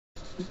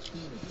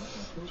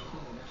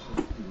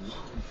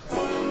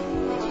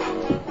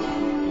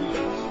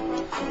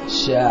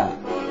Shot.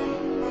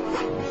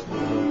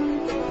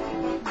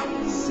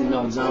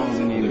 CNote Jones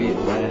in that bit,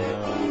 man.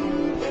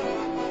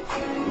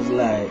 It's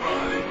like,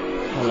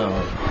 hold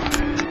on.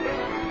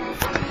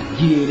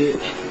 Get it.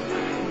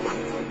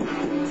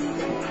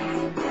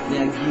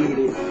 Now get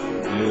it.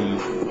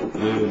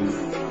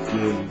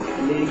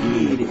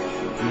 Get it.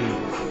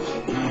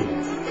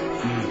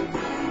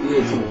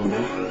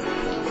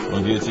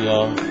 I'll get to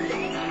y'all.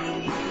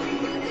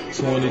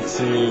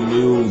 2010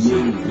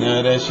 music.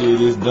 Now that shit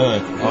is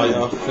done. All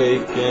y'all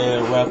fake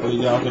ass rappers,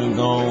 y'all can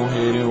go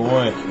ahead and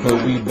run.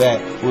 Cause we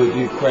back with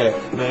the crack.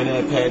 Man,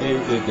 that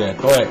package is that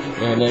threat.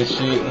 And that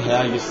shit,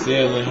 how you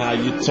selling, how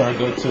you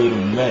turned up to the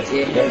max.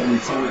 Yeah, we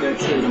turned up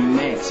to the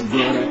max, bro.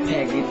 That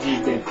package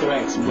is that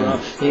thrax, bro.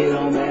 It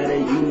don't matter,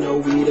 you know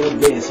we the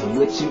best.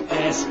 What you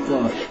ask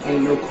for,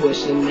 ain't no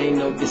question, ain't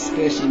no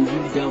discussion.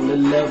 You gonna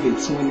love it.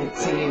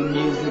 2010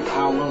 music,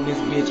 all on this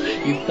bitch.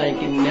 You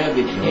thinking of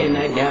it. And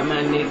I got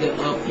my nigga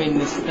up in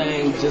this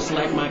thing, just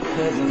like my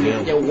cousin.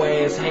 If your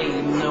ass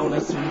hating on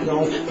us, we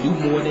gon' do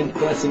more than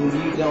fussing.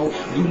 We gon'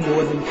 do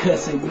more than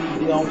cussing.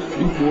 We gon'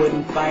 do more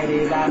than fight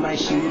it. I might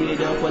shoot it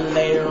up, but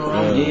later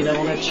on get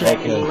on the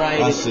track and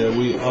write it. I said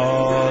we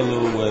all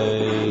the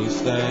way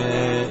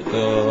stacked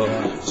up.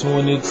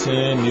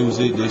 2010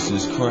 music, this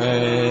is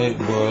crack,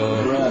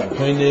 bruh.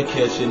 When they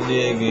catch a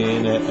nigga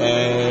in the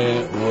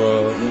act,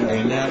 bruh.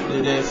 And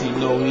after that, he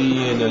know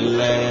he in the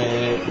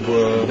lab,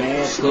 bruh.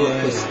 Back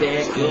up,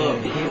 stack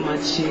up. Hit my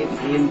chick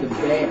in the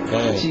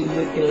back. She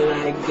looking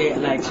like that,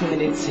 like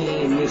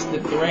 2010, Mr.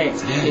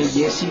 Thrax. And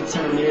yes, she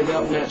turned it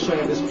up, not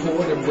Travis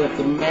Porter, but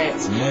the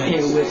Max.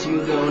 And what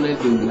you gonna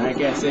do?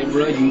 Like I said,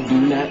 bro, you do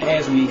not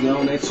ask, we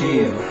gonna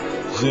chill.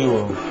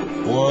 0,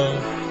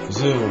 1,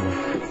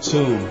 0,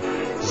 2,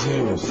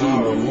 0,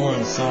 sorry,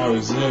 1,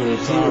 sorry, 0,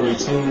 sorry,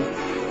 2,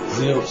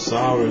 0,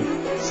 sorry.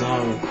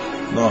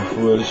 No, for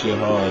real, this shit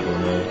hard though,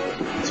 man.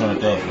 It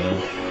turned up,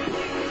 man.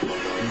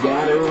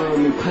 Got her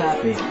on and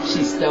poppin'.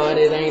 She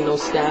started, ain't no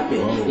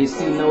stopping. You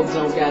see, no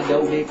don't got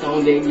no dick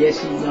on there, yeah,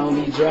 she gon'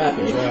 be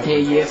dropping.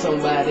 And yeah,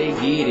 somebody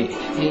get it.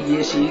 And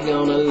yeah, she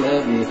gonna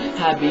love it.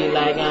 I be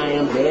like, I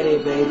am daddy,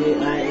 baby.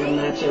 I am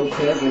not your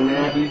cousin.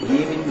 I be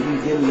giving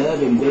you good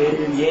loving,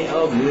 better, yeah,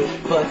 oh good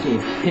fucking.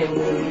 And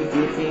when we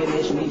get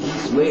finished, we be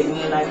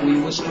sweating like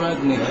we was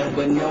struggling.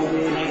 But no,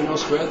 it ain't no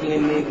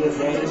struggling, niggas.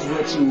 That is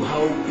what you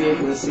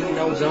hoping. But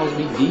CNote Jones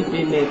be deep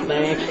in that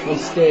thing. I'm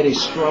steady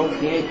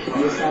stroking.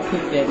 Yes, I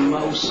put that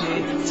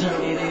motion,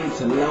 turn it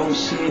into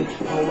lotion.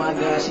 Oh my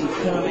God, she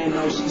coming,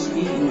 oh she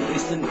speeding,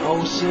 it's an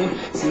ocean.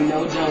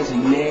 CNote Jones, he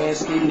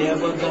nasty,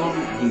 never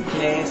gonna get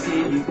classy.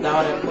 You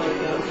thought I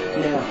fucked up,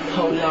 now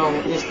hold on,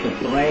 it's the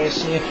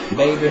thrashing.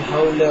 Baby,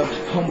 hold up,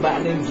 I'm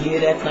about to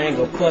get that thing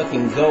a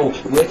fucking go.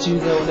 What you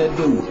gonna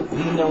do?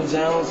 CNote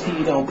Jones,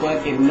 he don't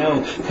fucking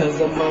know. Cause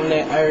I'm on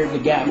that herb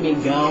that got me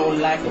gone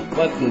like a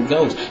fucking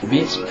ghost.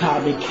 Bitch, call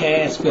me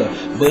Casper,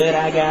 but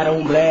I got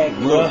on black,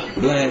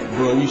 bruh. Black,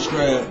 bro, we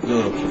strapped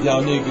up.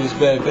 Y'all niggas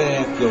back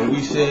up.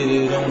 We said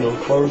it on the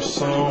first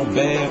song,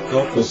 back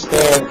up and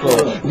stack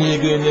up.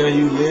 Nigga, now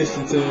you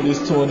listen to this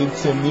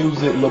 2010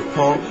 music, La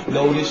Pump.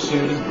 Know this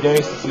shit is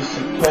gangsta, this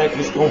shit crack,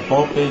 it's gon'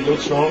 bump in your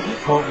trunk.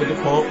 Pump with the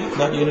pump,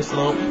 knock you in the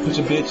slump. Put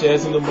your bitch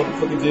ass in the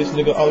motherfucking ditch,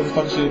 nigga. All this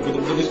talking shit, but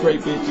the nigga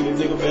straight bitch, and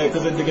the nigga mad,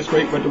 cause the nigga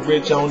straight right the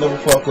rich, I don't never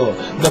fuck up,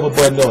 never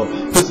button up.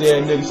 Pussy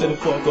ass nigga, shut the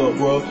fuck up,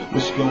 bro.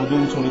 What you gonna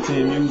do?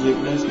 2010 music,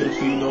 let's get a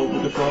CNote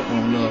with the fuck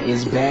on up.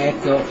 It's back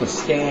up or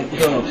stack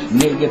up,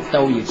 nigga.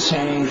 Throw your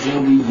chains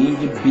and we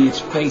in your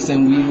bitch face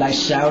and we like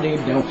shout it,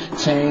 don't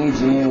change.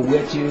 And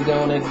what you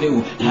gonna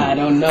do? I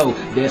don't know,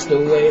 that's the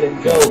way to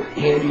go.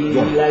 And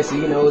you like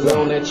CNote's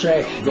on the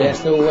track,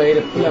 that's the way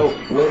to flow.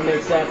 What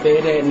makes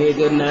after that,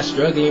 nigga? Not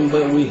struggling,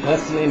 but we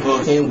hustling.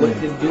 And what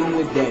to do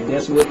with that?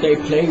 That's what they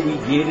play, we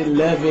get it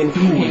loving.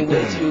 And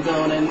what you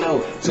gonna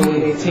know?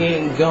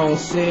 2010 gon'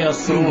 sell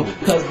soon,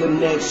 cause the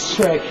next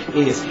track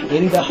is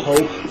in the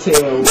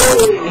hotel room.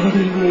 And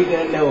you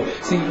nigga know,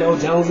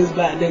 CNote Jones is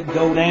about to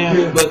go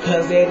down,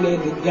 because that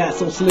nigga got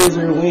so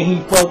slizzer when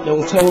he fucked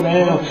on toe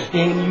down.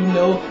 And you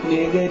know,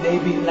 nigga, they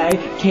be like,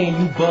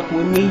 can you buck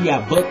with me?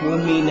 I buck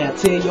with me. Now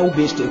tell your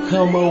bitch to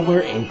come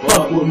over and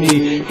fuck with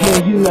me.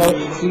 And you know,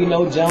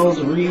 CNote Jones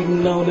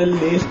reading on the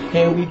list,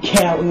 and we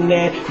counting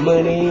that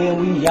money,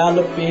 and we all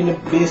up in the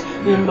bitch.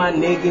 And my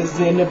niggas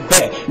in the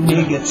back,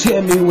 nigga,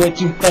 tell me what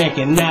you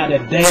thinking, not a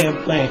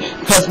damn thing.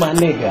 Cause my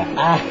nigga,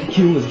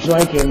 IQ was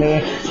drinking,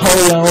 man.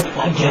 Hold on,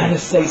 I gotta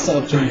say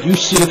something. You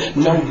should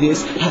know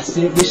this. I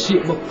said this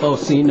shit before.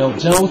 CNote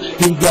Jones,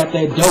 he got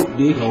that dope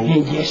dick,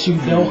 and yes, you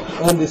don't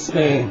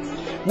understand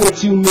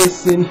what you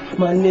missing.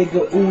 My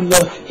nigga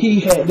Ula, he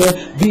had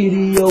that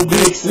video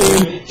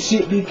vixen.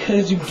 Shit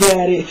because you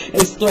got it,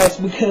 and strikes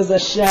because I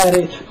shot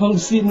it. I'm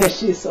sitting that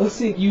shit so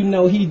sick, you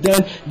know he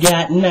done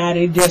got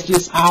naughty. That's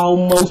just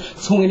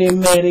almost 20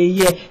 matter,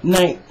 yeah,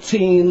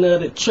 19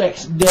 of the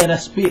tracks that I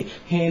spit,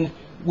 and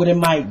what it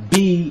might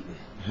be.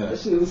 That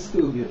shit was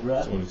stupid,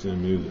 bro.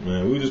 2010 music,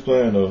 man. We just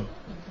playing though.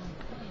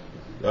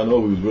 I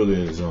know we was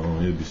really in the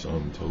zone. It'd be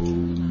something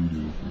totally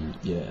different.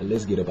 Yeah,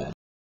 let's get up out.